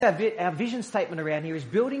Our vision statement around here is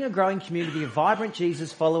building a growing community of vibrant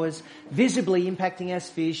Jesus followers, visibly impacting our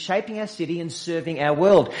spheres, shaping our city and serving our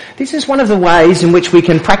world. This is one of the ways in which we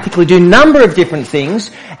can practically do a number of different things,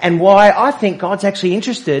 and why I think God's actually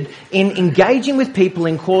interested in engaging with people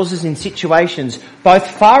in causes, in situations, both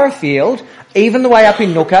far afield, even the way up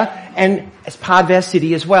in Nooka, and as part of our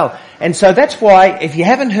city as well. And so that's why, if you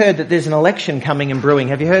haven't heard that there's an election coming and brewing,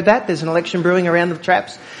 have you heard that? There's an election brewing around the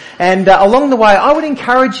traps. And along the way, I would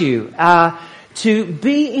encourage you to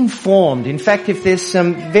be informed. In fact, if there's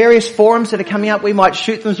some various forums that are coming up, we might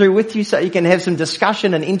shoot them through with you so you can have some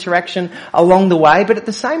discussion and interaction along the way. But at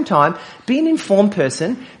the same time, be an informed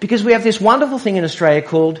person, because we have this wonderful thing in Australia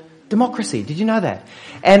called democracy. Did you know that?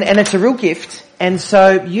 And it's a real gift. And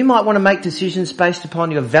so you might want to make decisions based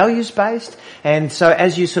upon your values-based. And so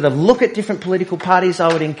as you sort of look at different political parties,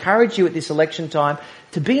 I would encourage you at this election time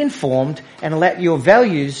to be informed and let your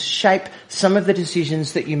values shape some of the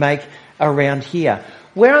decisions that you make around here.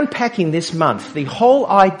 We're unpacking this month the whole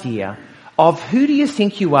idea of who do you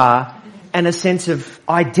think you are and a sense of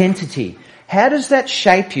identity. How does that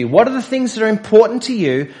shape you? What are the things that are important to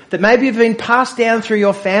you that maybe have been passed down through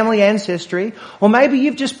your family ancestry? Or maybe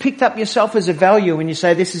you've just picked up yourself as a value and you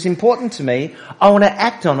say, this is important to me. I want to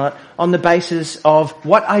act on it on the basis of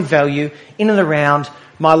what I value in and around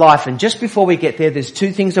my life. And just before we get there, there's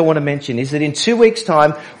two things I want to mention. Is that in 2 weeks'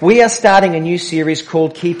 time, we are starting a new series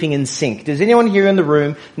called Keeping in Sync. Does anyone here in the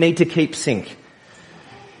room need to keep sync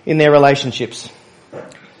in their relationships?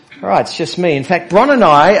 All right, it's just me. In fact, Bron and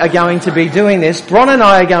I are going to be doing this. Bron and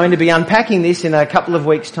I are going to be unpacking this in a couple of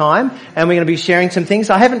weeks' time, and we're going to be sharing some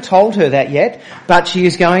things. I haven't told her that yet, but she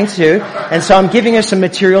is going to, and so I'm giving her some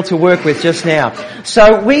material to work with just now.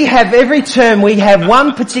 So we have, every term, we have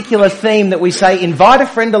one particular theme that we say, invite a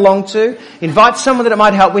friend along to, invite someone that it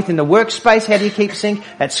might help with in the workspace, how do you keep sync?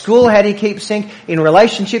 At school, how do you keep sync? In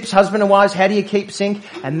relationships, husband and wives, how do you keep sync?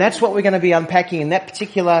 And that's what we're going to be unpacking in that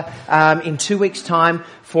particular, in 2 weeks' time,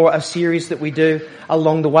 for a series that we do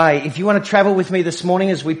along the way. If you want to travel with me this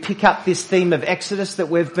morning as we pick up this theme of Exodus that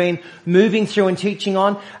we've been moving through and teaching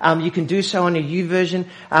on, you can do so on your YouVersion,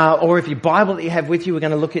 or if your Bible that you have with you, we're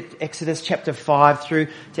going to look at Exodus chapter 5 through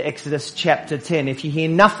to Exodus chapter 10. If you hear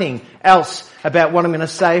nothing else about what I'm going to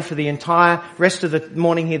say for the entire rest of the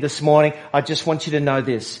morning here this morning, I just want you to know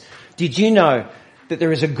this. Did you know that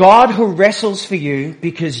there is a God who wrestles for you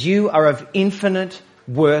because you are of infinite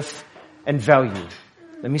worth and value?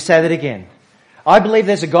 Let me say that again. I believe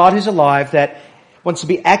there's a God who's alive that wants to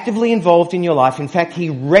be actively involved in your life. In fact,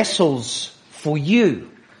 he wrestles for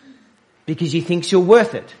you because he thinks you're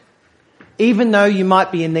worth it. Even though you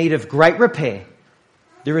might be in need of great repair,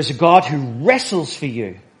 there is a God who wrestles for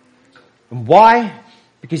you. And why?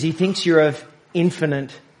 Because he thinks you're of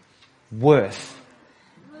infinite worth.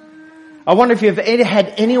 I wonder if you've ever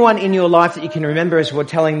had anyone in your life that you can remember as we're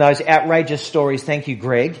telling those outrageous stories, thank you,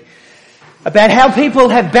 Greg, about how people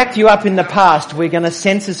have backed you up in the past. We're going to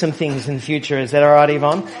censor some things in the future. Is that all right,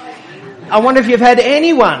 Yvonne? I wonder if you've had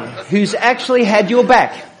anyone who's actually had your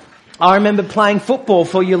back. I remember playing football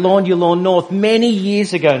for Yulorn North many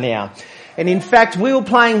years ago now. And in fact, we were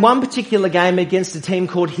playing one particular game against a team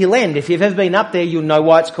called Hill End. If you've ever been up there, you'll know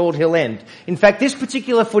why it's called Hill End. In fact, this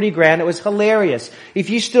particular footy ground, it was hilarious. If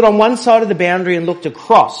you stood on one side of the boundary and looked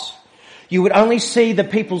across, you would only see the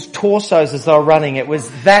people's torsos as they were running. It was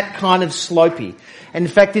that kind of slopey. And in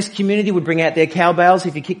fact, this community would bring out their cowbells.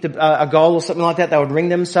 If you kicked a goal or something like that, they would ring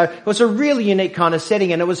them. So it was a really unique kind of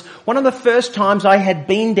setting. And it was one of the first times I had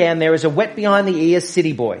been down there as a wet behind the ears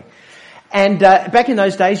city boy. And back in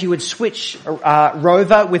those days, you would switch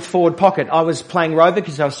rover with forward pocket. I was playing rover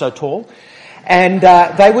because I was so tall. And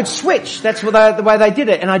they would switch. That's the way they did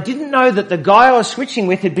it. And I didn't know that the guy I was switching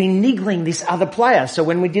with had been niggling this other player. So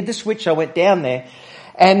when we did the switch, I went down there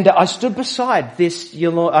and I stood beside this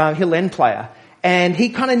Hill End player. And he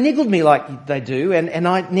kind of niggled me like they do, and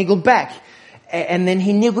I niggled back. And then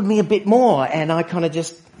he niggled me a bit more, and I kind of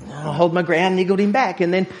just hold my ground, niggled him back.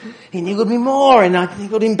 And then he niggled me more, and I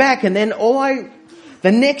niggled him back. And then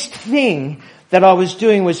the next thing that I was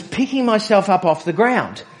doing was picking myself up off the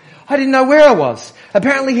ground. I didn't know where I was.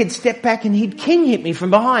 Apparently he'd stepped back and he'd king hit me from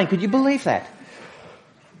behind. Could you believe that?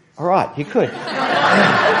 All right, you could.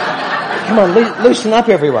 Come on, loosen up,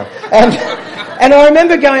 everyone. And I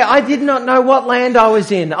remember I did not know what land I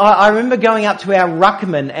was in. I remember going up to our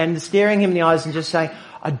ruckman and staring him in the eyes and just saying,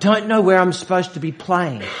 I don't know where I'm supposed to be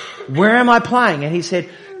playing. Where am I playing? And he said,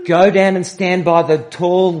 go down and stand by the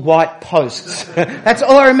tall white posts. That's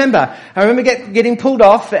all I remember. I remember getting pulled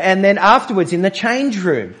off, and then afterwards in the change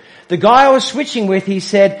room, the guy I was switching with, he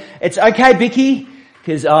said, it's okay, Bicky,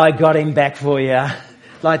 because I got him back for you.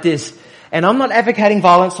 Like this. And I'm not advocating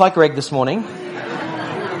violence like Greg this morning.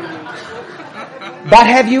 But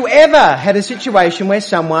have you ever had a situation where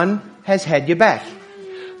someone has had your back?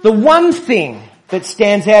 The one thing that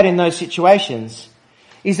stands out in those situations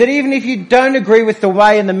is that even if you don't agree with the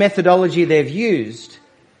way and the methodology they've used,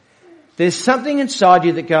 there's something inside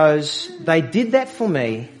you that goes, they did that for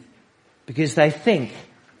me because they think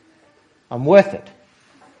I'm worth it.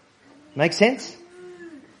 Make sense?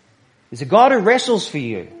 There's a God who wrestles for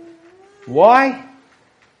you. Why?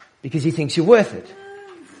 Because he thinks you're worth it,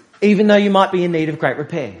 even though you might be in need of great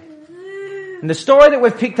repair. And the story that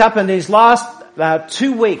we've picked up in these last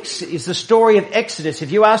 2 weeks is the story of Exodus.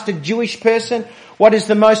 If you asked a Jewish person what is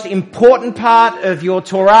the most important part of your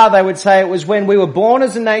Torah, they would say it was when we were born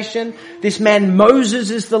as a nation. This man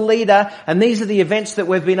Moses is the leader, and these are the events that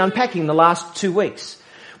we've been unpacking the last 2 weeks.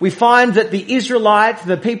 We find that the Israelites,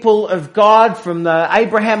 the people of God from the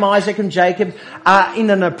Abraham, Isaac and Jacob, are in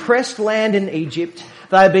an oppressed land in Egypt.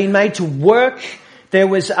 They have been made to work. There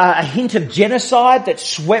was a hint of genocide that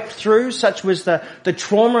swept through, such was the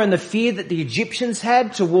trauma and the fear that the Egyptians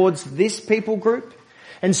had towards this people group.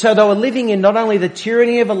 And so they were living in not only the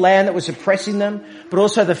tyranny of a land that was oppressing them, but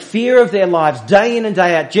also the fear of their lives day in and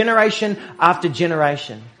day out, generation after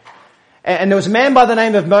generation. And there was a man by the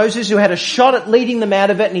name of Moses who had a shot at leading them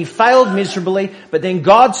out of it, and he failed miserably. But then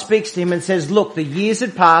God speaks to him and says, look, the years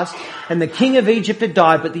had passed and the king of Egypt had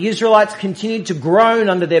died, but the Israelites continued to groan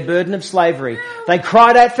under their burden of slavery. They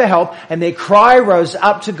cried out for help, and their cry rose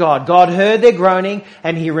up to God. God heard their groaning,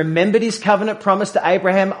 and he remembered his covenant promise to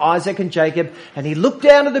Abraham, Isaac and Jacob, and he looked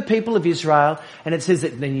down at the people of Israel, and it says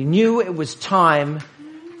that then he knew it was time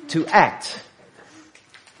to act.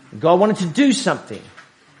 God wanted to do something.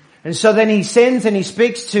 And so then he sends and he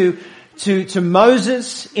speaks to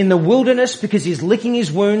Moses in the wilderness because he's licking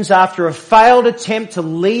his wounds after a failed attempt to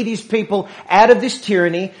lead his people out of this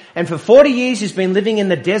tyranny. And for 40 years he's been living in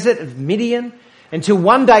the desert of Midian until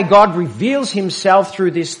one day God reveals himself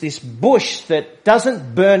through this bush that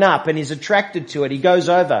doesn't burn up and is attracted to it. He goes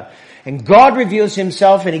over. And God reveals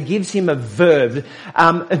himself and he gives him a verb.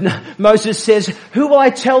 Moses says, who will I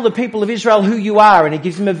tell the people of Israel who you are? And he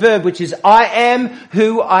gives him a verb which is, I am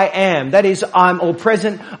who I am. That is, I'm all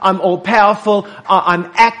present, I'm all powerful, I'm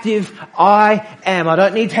active, I am. I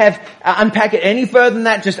don't need to unpack it any further than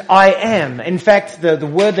that, just I am. In fact, the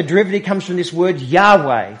word, the derivative comes from this word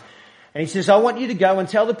Yahweh. And he says, I want you to go and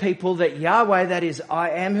tell the people that Yahweh, that is, I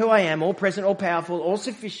am who I am, all present, all powerful, all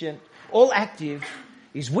sufficient, all active,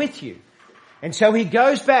 is with you. And so he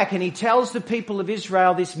goes back and he tells the people of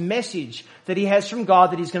Israel this message that he has from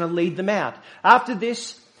God that he's going to lead them out. After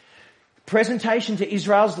this presentation to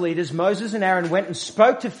Israel's leaders, Moses and Aaron went and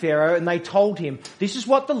spoke to Pharaoh and they told him, this is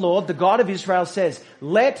what the Lord, the God of Israel says,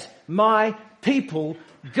 let my people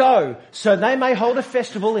go so they may hold a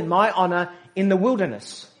festival in my honor in the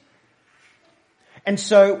wilderness. And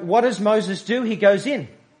so what does Moses do? He goes in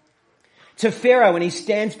to Pharaoh and he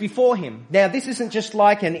stands before him. Now this isn't just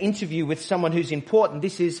like an interview with someone who's important.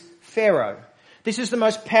 This is Pharaoh. This is the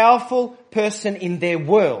most powerful person in their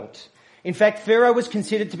world. In fact, Pharaoh was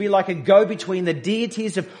considered to be like a go-between, the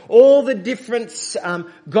deities of all the different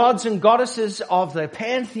gods and goddesses of the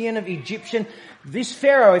pantheon of Egyptian. This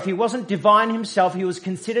Pharaoh, if he wasn't divine himself, he was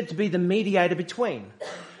considered to be the mediator between.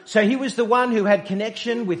 So he was the one who had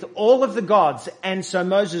connection with all of the gods. And so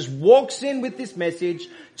Moses walks in with this message,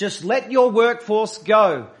 just let your workforce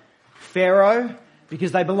go, Pharaoh,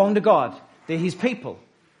 because they belong to God. They're his people.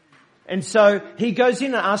 And so he goes in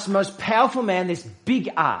and asks the most powerful man this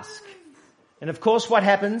big ask. And of course what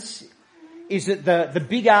happens is that the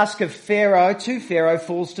big ask of Pharaoh to Pharaoh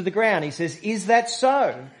falls to the ground. He says, is that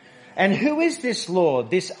so? And who is this Lord,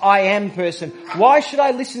 this I am person? Why should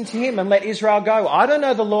I listen to him and let Israel go? I don't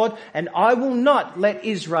know the Lord and I will not let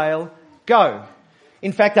Israel go.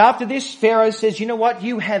 In fact, after this, Pharaoh says, you know what?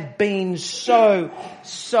 You have been you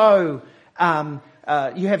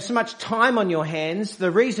have so much time on your hands. The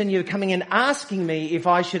reason you're coming and asking me if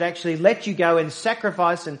I should actually let you go and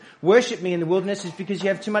sacrifice and worship me in the wilderness is because you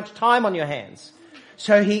have too much time on your hands.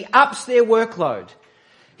 So he ups their workload.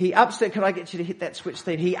 Can I get you to hit that switch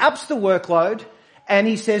thing? He ups the workload and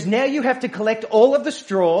he says, now you have to collect all of the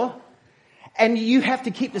straw and you have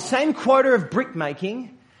to keep the same quota of brick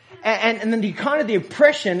making. And then the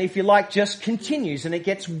oppression, if you like, just continues and it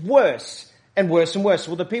gets worse and worse and worse.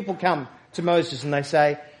 Well, the people come to Moses and they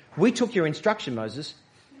say, we took your instruction, Moses,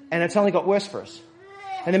 and it's only got worse for us.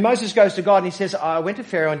 And then Moses goes to God and he says, I went to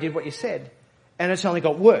Pharaoh and did what you said and it's only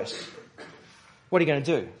got worse. What are you going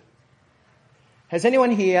to do? Has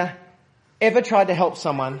anyone here ever tried to help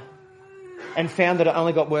someone and found that it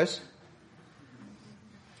only got worse?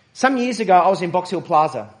 Some years ago, I was in Box Hill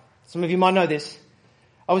Plaza. Some of you might know this.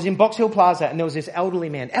 I was in Box Hill Plaza and there was this elderly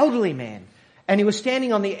man, and he was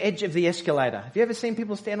standing on the edge of the escalator. Have you ever seen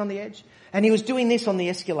people stand on the edge? And he was doing this on the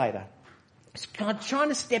escalator. He's kind of trying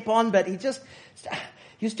to step on, but he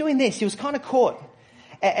was doing this. He was kind of caught.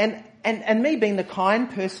 And me being the kind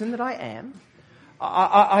person that I am,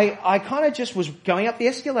 I kind of just was going up the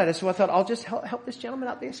escalator. So I thought, I'll just help this gentleman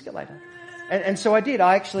up the escalator. And so I did.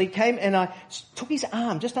 I actually came and I took his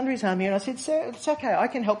arm, just under his arm here, and I said, "Sir, it's okay, I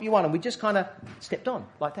can help you on." And we just kind of stepped on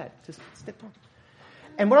like that, just stepped on.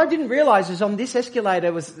 And what I didn't realise is on this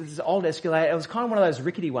escalator, this old escalator, it was kind of one of those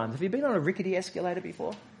rickety ones. Have you been on a rickety escalator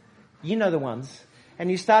before? You know the ones.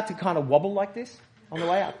 And you start to kind of wobble like this on the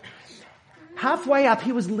way up. Halfway up,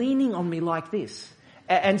 he was leaning on me like this.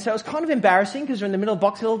 And so it was kind of embarrassing because we're in the middle of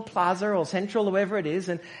Box Hill Plaza or Central or wherever it is.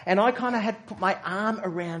 And I kind of had put my arm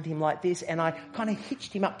around him like this and I kind of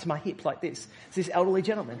hitched him up to my hip like this. It's this elderly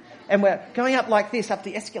gentleman. And we're going up like this, up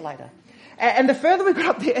the escalator. And the further we got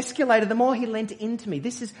up the escalator, the more he leant into me.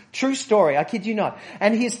 This is true story, I kid you not.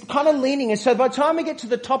 And he's kind of leaning. And so by the time we get to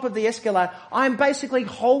the top of the escalator, I'm basically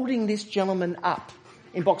holding this gentleman up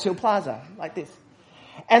in Box Hill Plaza like this.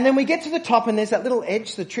 And then we get to the top and there's that little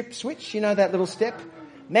edge, the trip switch, you know, that little step.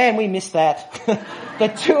 Man, we missed that. The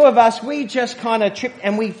two of us, we just kind of tripped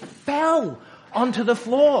and we fell onto the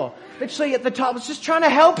floor. Literally at the top. I was just trying to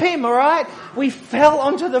help him, all right? We fell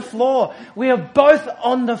onto the floor. We are both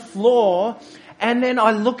on the floor. And then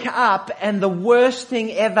I look up and the worst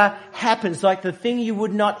thing ever happens, like the thing you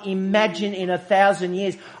would not imagine in 1,000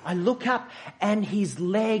 years. I look up and his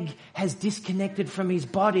leg has disconnected from his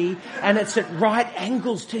body and it's at right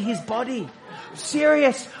angles to his body.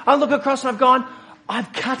 Serious. I look across and I've gone,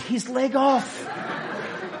 I've cut his leg off.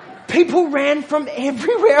 People ran from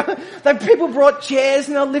everywhere. People brought chairs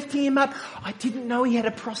and they're lifting him up. I didn't know he had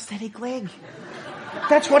a prosthetic leg.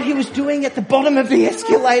 That's what he was doing at the bottom of the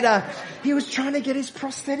escalator. He was trying to get his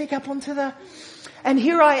prosthetic up onto the... And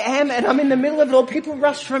here I am and I'm in the middle of it all. People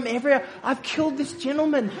rush from everywhere. I've killed this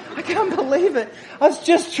gentleman. I can't believe it. I was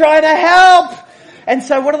just trying to help. And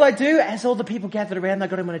so what did I do? As all the people gathered around, they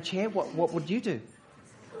got him on a chair. What would you do?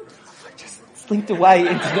 I just slinked away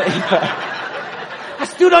into the ether. I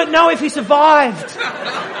still don't know if he survived.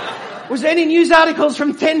 Was there any news articles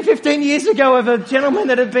from 10, 15 years ago of a gentleman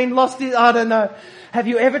that had been lost? I don't know. Have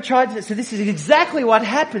you ever tried to... So this is exactly what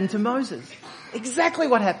happened to Moses. Exactly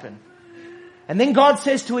what happened. And then God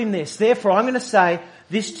says to him this, "Therefore I'm going to say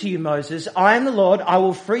this to you, Moses. I am the Lord. I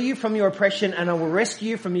will free you from your oppression and I will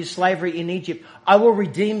rescue you from your slavery in Egypt. I will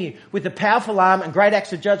redeem you with a powerful arm and great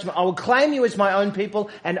acts of judgment. I will claim you as my own people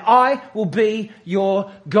and I will be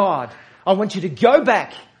your God. I want you to go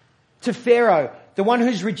back to Pharaoh, the one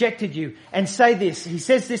who's rejected you, and say this." He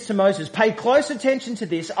says this to Moses, "Pay close attention to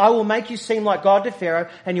this. I will make you seem like God to Pharaoh,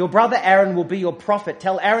 and your brother Aaron will be your prophet.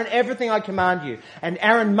 Tell Aaron everything I command you. And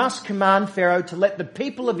Aaron must command Pharaoh to let the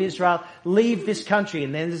people of Israel leave this country."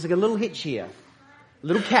 And then there's a little hitch here, a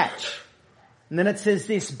little catch. And then it says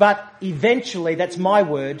this, "But eventually," that's my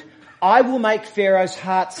word, "I will make Pharaoh's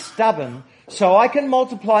heart stubborn, so I can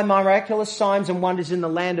multiply my miraculous signs and wonders in the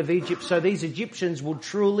land of Egypt, so these Egyptians will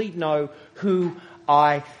truly know who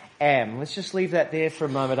I am." Let's just leave that there for a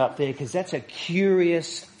moment up there, because that's a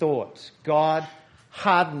curious thought. God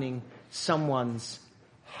hardening someone's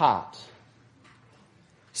heart.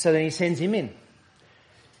 So then he sends him in.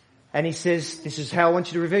 And he says, "This is how I want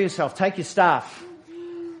you to reveal yourself. Take your staff.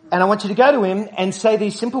 And I want you to go to him and say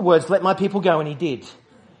these simple words, 'Let my people go.'" And he did.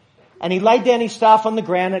 And he laid down his staff on the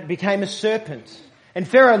ground and it became a serpent. And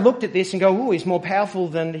Pharaoh looked at this and go, "Ooh, he's more powerful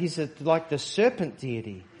than, he's like the serpent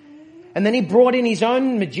deity." And then he brought in his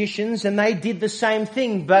own magicians and they did the same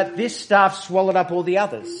thing, but this staff swallowed up all the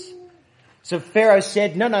others. So Pharaoh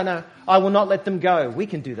said, no, I will not let them go. We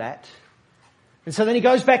can do that. And so then he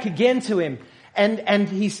goes back again to him and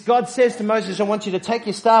God says to Moses, "I want you to take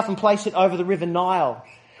your staff and place it over the river Nile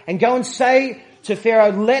and go and say to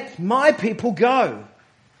Pharaoh, 'Let my people go.'"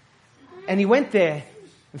 And he went there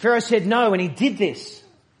and Pharaoh said no, and he did this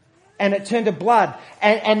and it turned to blood.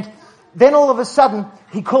 And then all of a sudden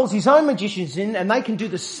he calls his own magicians in and they can do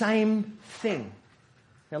the same thing.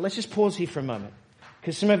 Now let's just pause here for a moment,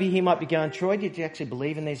 because some of you here might be going, "Troy, did you actually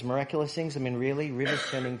believe in these miraculous things? I mean, really, rivers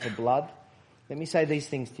turning to blood?" Let me say these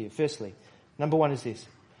things to you. Firstly, number one is this.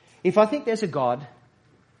 If I think there's a God,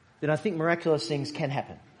 then I think miraculous things can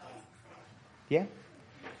happen. Yeah?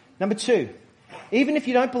 Number two, even if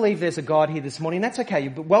you don't believe there's a God here this morning, that's okay.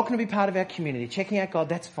 You're welcome to be part of our community. Checking out God,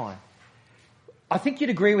 that's fine. I think you'd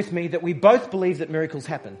agree with me that we both believe that miracles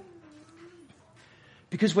happen,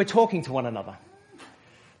 because we're talking to one another.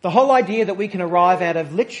 The whole idea that we can arrive out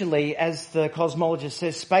of literally, as the cosmologist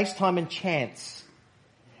says, space, time and chance,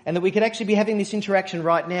 and that we could actually be having this interaction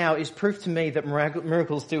right now is proof to me that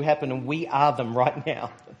miracles do happen and we are them right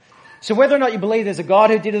now. So whether or not you believe there's a God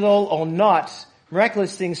who did it all or not,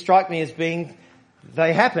 miraculous things strike me as being,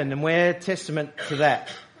 they happen, and we're testament to that.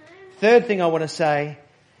 Third thing I want to say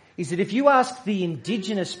is that if you ask the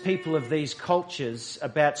indigenous people of these cultures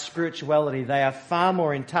about spirituality, they are far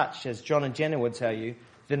more in touch, as John and Jenna would tell you,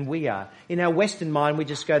 than we are. In our Western mind, we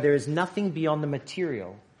just go, there is nothing beyond the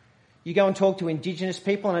material. You go and talk to indigenous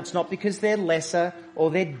people, and it's not because they're lesser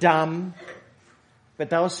or they're dumb, but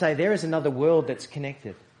they'll say there is another world that's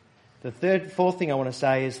connected. The fourth thing I want to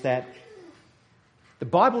say is that the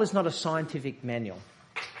Bible is not a scientific manual.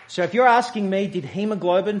 So if you're asking me, did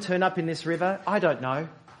hemoglobin turn up in this river? I don't know.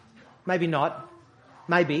 Maybe not.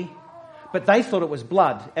 Maybe. But they thought it was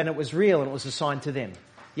blood, and it was real, and it was a sign to them.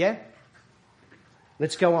 Yeah?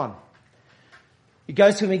 Let's go on. He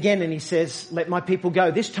goes to him again and he says, let my people go.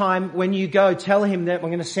 This time when you go, tell him that we're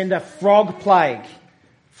going to send a frog plague.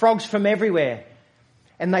 Frogs from everywhere.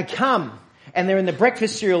 And they come. And they're in the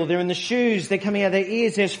breakfast cereal, they're in the shoes, they're coming out of their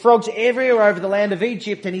ears. There's frogs everywhere over the land of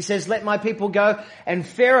Egypt. And he says, let my people go. And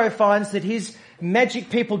Pharaoh finds that his magic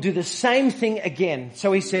people do the same thing again.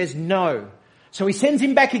 So he says, no. So he sends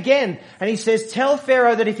him back again. And he says, tell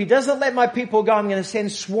Pharaoh that if he doesn't let my people go, I'm going to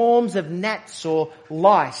send swarms of gnats or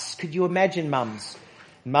lice. Could you imagine, mums?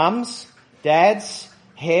 Mums, dads,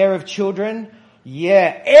 hair of children.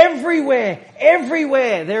 Yeah, everywhere.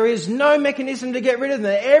 There is no mechanism to get rid of them.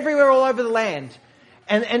 They're everywhere all over the land.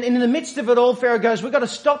 And in the midst of it all, Pharaoh goes, we've got to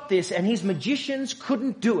stop this. And his magicians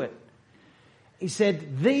couldn't do it. He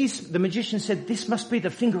said, the magician said, this must be the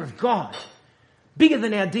finger of God. Bigger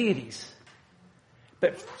than our deities.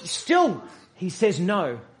 But still, he says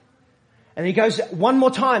no. And he goes one more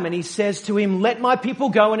time and he says to him, let my people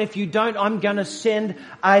go, and if you don't, I'm going to send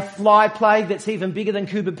a fly plague that's even bigger than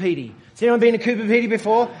Coober Pedy. Has anyone been to Coober Pedy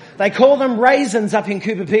before? They call them raisins up in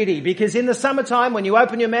Coober Pedy because in the summertime when you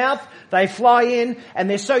open your mouth, they fly in and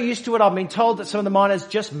they're so used to it, I've been told that some of the miners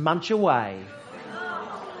just munch away.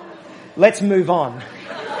 Let's move on.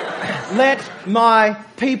 Let my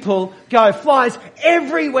people go. Flies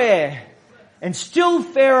everywhere. And still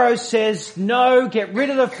Pharaoh says, no, get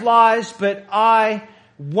rid of the flies, but I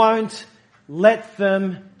won't let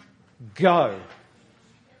them go.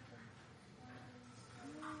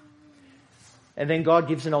 And then God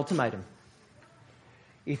gives an ultimatum.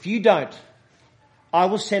 If you don't, I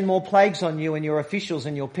will send more plagues on you and your officials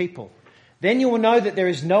and your people. Then you will know that there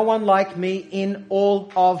is no one like me in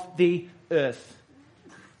all of the earth.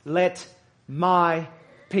 Let my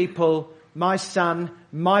people, my son,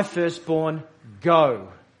 my firstborn, go.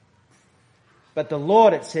 But the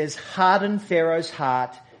Lord, it says, hardened Pharaoh's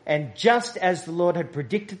heart, and just as the Lord had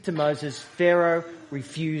predicted to Moses, Pharaoh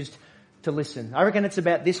refused to listen. I reckon it's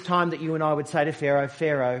about this time that you and I would say to Pharaoh,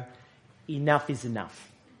 Pharaoh, enough is enough.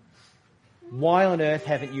 Why on earth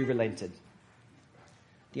haven't you relented?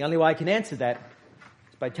 The only way I can answer that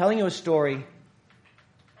is by telling you a story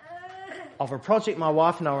of a project my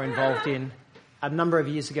wife and I were involved in a number of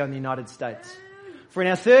years ago in the United States. For in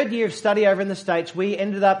our third year of study over in the States, we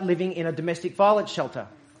ended up living in a domestic violence shelter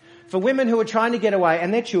for women who were trying to get away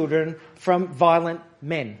and their children from violent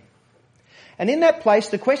men. And in that place,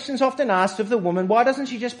 the question's often asked of the woman, why doesn't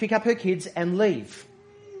she just pick up her kids and leave?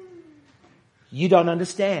 You don't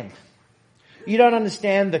understand. You don't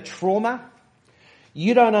understand the trauma.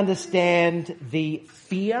 You don't understand the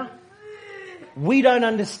fear. We don't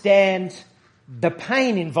understand the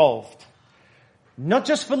pain involved. Not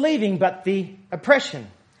just for leaving, but the oppression.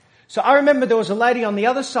 So I remember there was a lady on the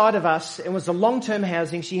other side of us. It was a long-term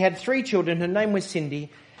housing. She had 3 children. Her name was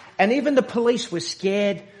Cindy. And even the police were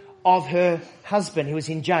scared of her husband who was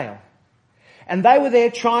in jail. And they were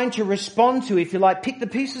there trying to respond to, if you like, pick the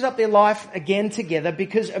pieces up their life again together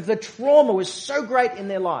because of the trauma was so great in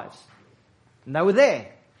their lives. And they were there.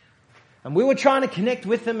 And we were trying to connect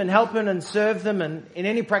with them and help them and serve them and in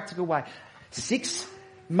any practical way. 6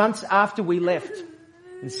 months after we left,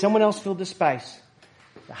 and someone else filled the space,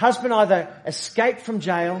 the husband either escaped from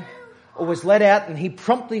jail or was let out, and he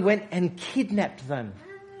promptly went and kidnapped them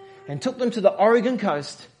and took them to the Oregon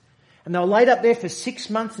coast, and they were laid up there for 6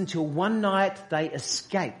 months until one night they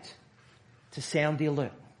escaped to sound the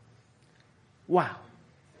alert. Wow.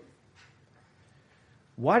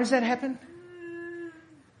 Why does that happen?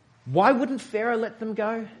 Why wouldn't Pharaoh let them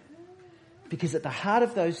go? Because at the heart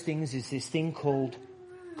of those things is this thing called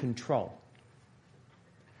control.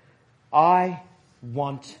 I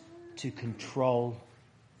want to control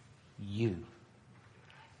you.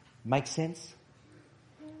 Make sense?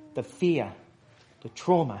 The fear, the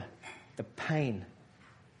trauma, the pain,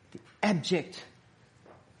 the abject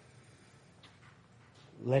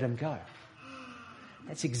let them go.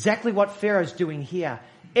 That's exactly what Pharaoh's doing here.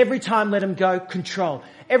 Every time let them go, control.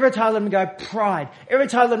 Every time let them go, pride. Every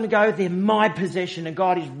time let them go, they're my possession. And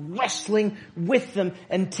God is wrestling with them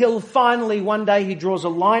until finally one day he draws a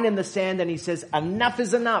line in the sand and he says, enough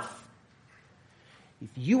is enough. If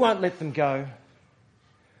you won't let them go,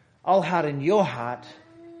 I'll harden your heart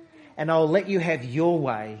and I'll let you have your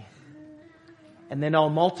way. And then I'll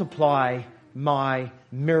multiply my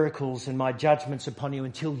miracles and my judgments upon you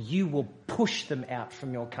until you will push them out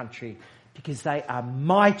from your country, because they are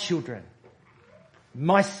my children,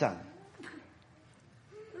 my son.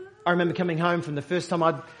 I remember coming home from the first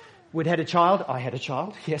time we'd had a child. I had a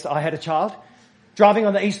child. Yes, I had a child. Driving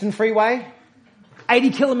on the Eastern Freeway, 80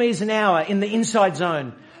 kilometres an hour in the inside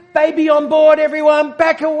zone. Baby on board, everyone.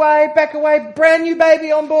 Back away, back away. Brand new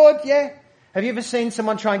baby on board. Yeah. Have you ever seen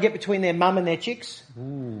someone try and get between their mum and their chicks?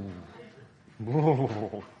 Ooh.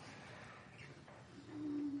 Ooh.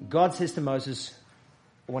 God says to Moses,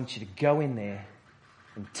 I want you to go in there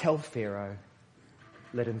and tell Pharaoh,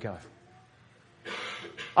 let him go.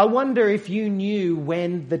 I wonder if you knew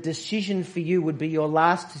when the decision for you would be your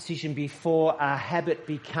last decision before a habit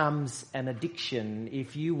becomes an addiction,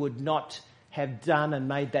 if you would not have done and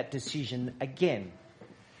made that decision again.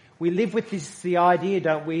 We live with the idea,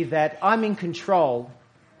 don't we, that I'm in control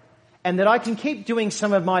and that I can keep doing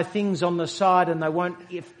some of my things on the side and they won't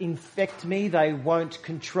infect me, they won't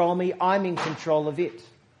control me, I'm in control of it.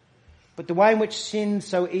 But the way in which sin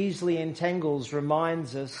so easily entangles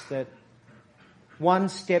reminds us that one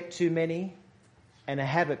step too many and a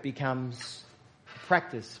habit becomes,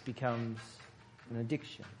 practice becomes an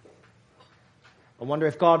addiction. I wonder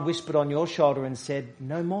if God whispered on your shoulder and said,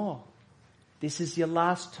 no more. This is your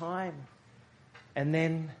last time. And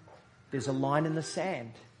then there's a line in the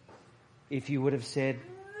sand. If you would have said,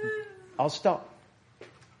 I'll stop.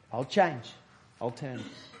 I'll change. I'll turn.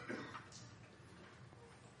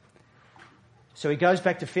 So he goes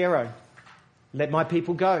back to Pharaoh. Let my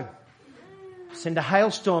people go. Send a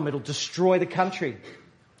hailstorm. It'll destroy the country.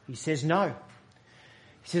 He says no.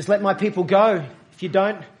 He says, let my people go. If you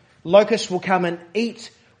don't, locusts will come and eat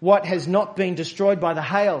what has not been destroyed by the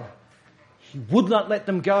hail. He would not let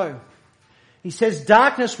them go. He says,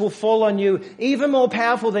 darkness will fall on you, even more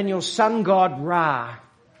powerful than your sun god Ra.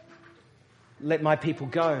 Let my people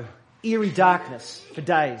go. Eerie darkness for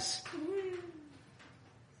days.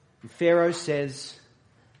 And Pharaoh says,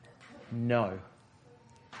 no.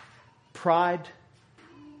 Pride,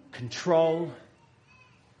 control.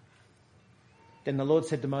 Then the Lord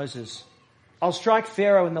said to Moses, I'll strike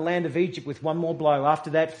Pharaoh in the land of Egypt with one more blow.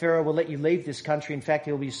 After that, Pharaoh will let you leave this country. In fact,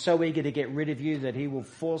 he'll be so eager to get rid of you that he will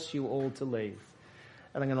force you all to leave.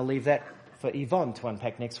 And I'm going to leave that for Yvonne to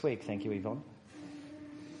unpack next week. Thank you, Yvonne.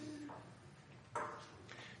 Do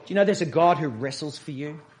you know there's a God who wrestles for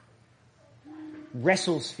you?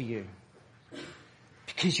 Wrestles for you.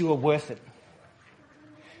 Because you are worth it.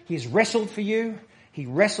 He has wrestled for you. He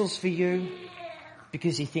wrestles for you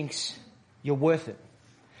because he thinks you're worth it.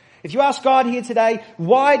 If you ask God here today,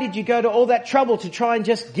 why did you go to all that trouble to try and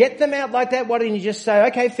just get them out like that? Why didn't you just say,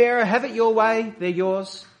 okay, Pharaoh, have it your way. They're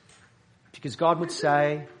yours. Because God would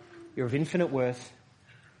say, you're of infinite worth,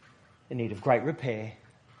 in need of great repair,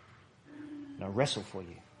 and I wrestle for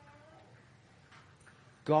you.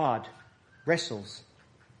 God wrestles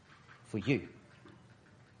for you.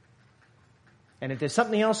 And if there's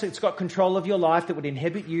something else that's got control of your life that would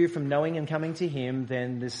inhibit you from knowing and coming to him,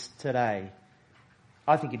 then this today,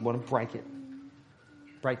 I think you'd want to break it.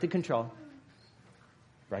 Break the control.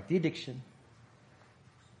 Break the addiction.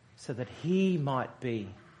 So that he might be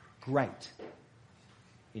great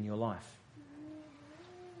in your life.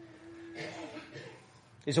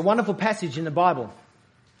 There's a wonderful passage in the Bible.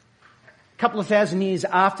 A couple of thousand years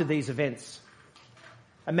after these events,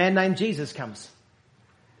 a man named Jesus comes.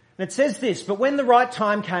 And it says this, but when the right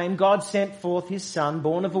time came, God sent forth his son,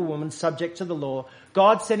 born of a woman, subject to the law.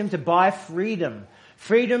 God sent him to buy freedom.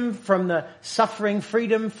 Freedom from the suffering,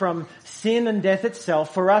 freedom from sin and death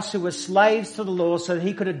itself for us who were slaves to the law so that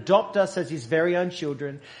he could adopt us as his very own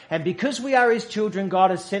children. And because we are his children, God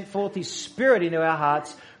has sent forth his Spirit into our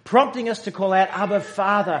hearts, prompting us to call out, Abba,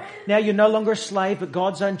 Father. Now you're no longer a slave, but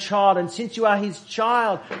God's own child. And since you are his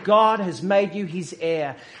child, God has made you his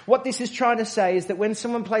heir. What this is trying to say is that when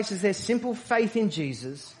someone places their simple faith in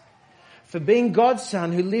Jesus, for being God's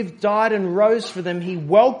son who lived, died and rose for them, he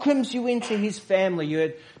welcomes you into his family.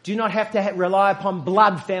 You do not have to rely upon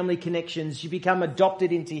blood family connections. You become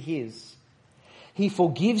adopted into his. He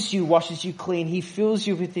forgives you, washes you clean. He fills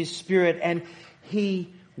you with his Spirit and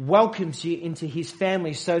he welcomes you into his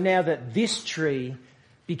family. So now that this tree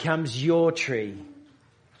becomes your tree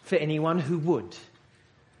for anyone who would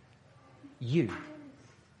you.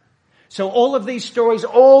 So all of these stories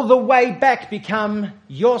all the way back become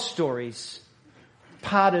your stories,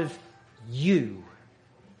 part of you.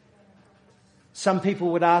 Some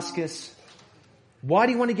people would ask us, why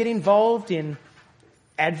do you want to get involved in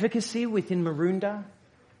advocacy within Maroondah,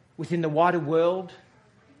 within the wider world?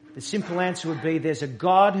 The simple answer would be there's a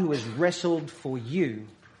God who has wrestled for you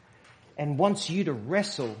and wants you to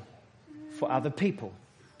wrestle for other people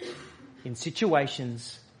in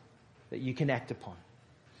situations that you can act upon.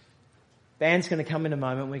 Band's going to come in a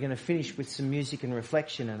moment. We're going to finish with some music and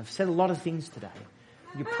reflection. And I've said a lot of things today.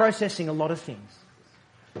 You're processing a lot of things.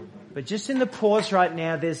 But just in the pause right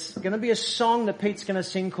now, there's going to be a song that Pete's going to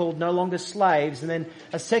sing called No Longer Slaves, and then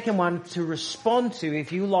a second one to respond to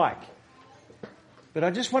if you like. But I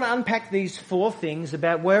just want to unpack these 4 things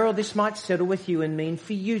about where all this might settle with you and mean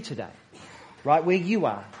for you today, right where you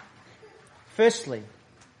are. Firstly,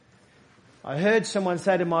 I heard someone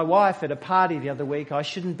say to my wife at a party the other week, I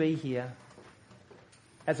shouldn't be here.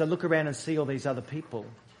 As I look around and see all these other people,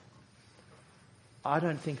 I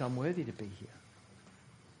don't think I'm worthy to be here.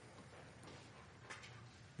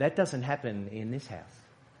 That doesn't happen in this house.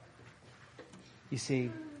 You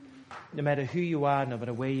see, no matter who you are, no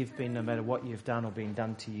matter where you've been, no matter what you've done or been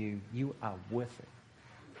done to you, you are worth it.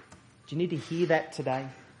 Do you need to hear that today?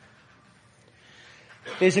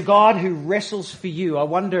 There's a God who wrestles for you. I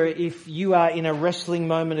wonder if you are in a wrestling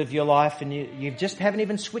moment of your life and you just haven't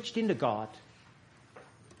even switched into God.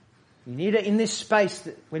 You need it in this space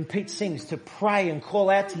when Pete sings to pray and call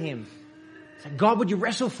out to him. Say, God, would you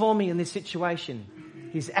wrestle for me in this situation?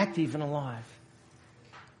 He's active and alive.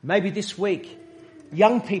 Maybe this week,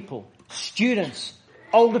 young people, students,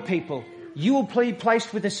 older people, you will be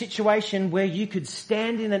placed with a situation where you could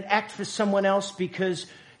stand in and act for someone else because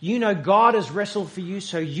you know God has wrestled for you,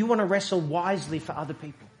 so you want to wrestle wisely for other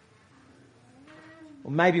people.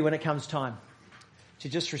 Or maybe when it comes time to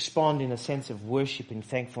just respond in a sense of worship and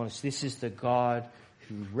thankfulness, this is the God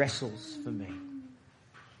who wrestles for me.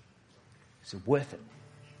 Is it worth it?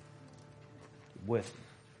 Worth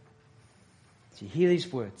it. So you hear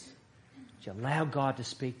these words. You allow God to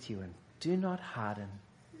speak to you and do not harden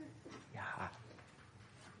your heart.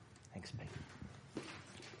 Thanks, Pete.